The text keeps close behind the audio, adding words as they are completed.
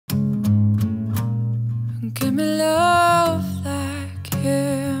give me love like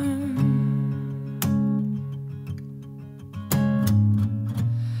him.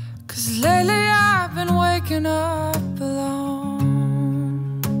 'Cause lately I've been waking up alone.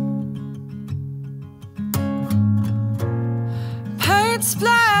 Paint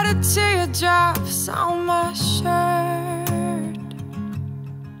splattered teardrops on my shirt.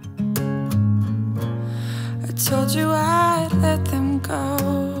 I told you I'd let them go,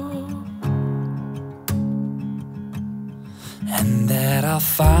 and that I'll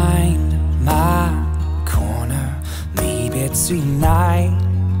find my corner. Maybe tonight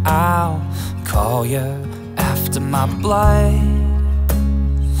I'll call you after my blood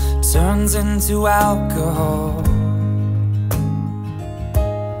turns into alcohol.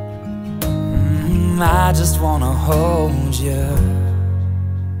 I just wanna hold you.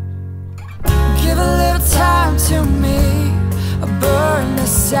 give a little time to me. I'll burn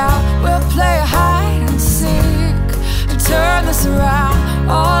this out. We'll play hide and seek and turn this around.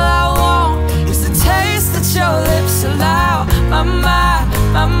 All I want is the taste that your lips allow. My mind,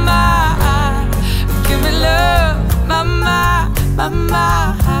 my mind, give me love. My mind, my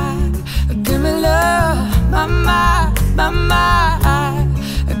mind, give me love. My mind, my mind,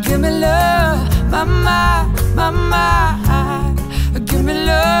 give me love. My mind, my mind, give me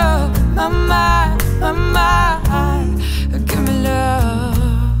love. My mind, my mind, give me love.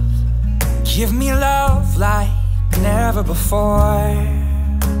 Give me love like never before.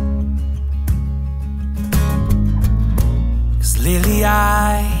 'Cause lately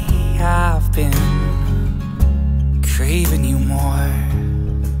I have been craving you more.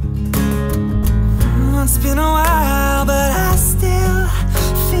 It's been a while, but I still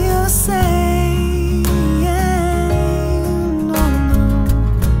feel the same. No, no.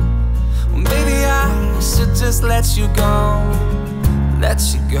 Maybe I should just let you go, let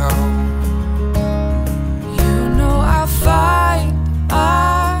you go. You know I'll find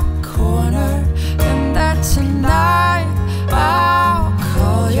my corner, and that tonight I'll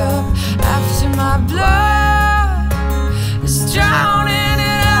call you after my blood is drowning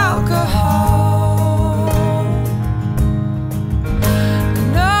in alcohol.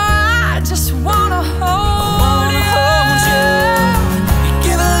 No, I just wanna hold you. You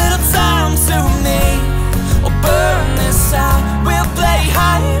give a little time to me, or burn this out. We'll play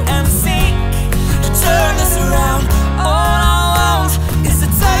hide and seek to turn this around. All I want is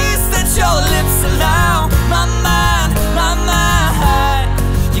the taste that your lips allow. My mind, my mind.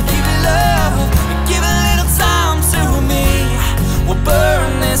 You give me love, you give a little time to me. We'll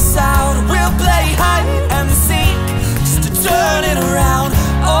burn this out. We'll play hide and seek just to turn it around.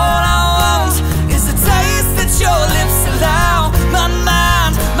 All I want is the taste that your lips allow. My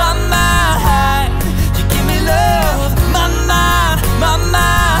mind, my mind. You give me love. My mind, my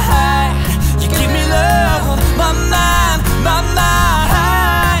mind. You give me love. My mind, my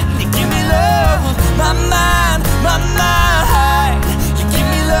mind. You give me love. My mind, my mind. You give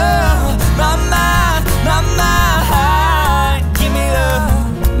me love. My mind, my mind. Give me love.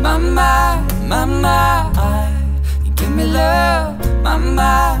 My mind, my mind, you give me love. My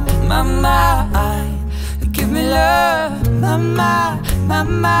mind, my mind, you give me love. My mind, my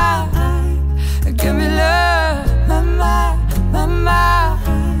mind, you give me love. My mind.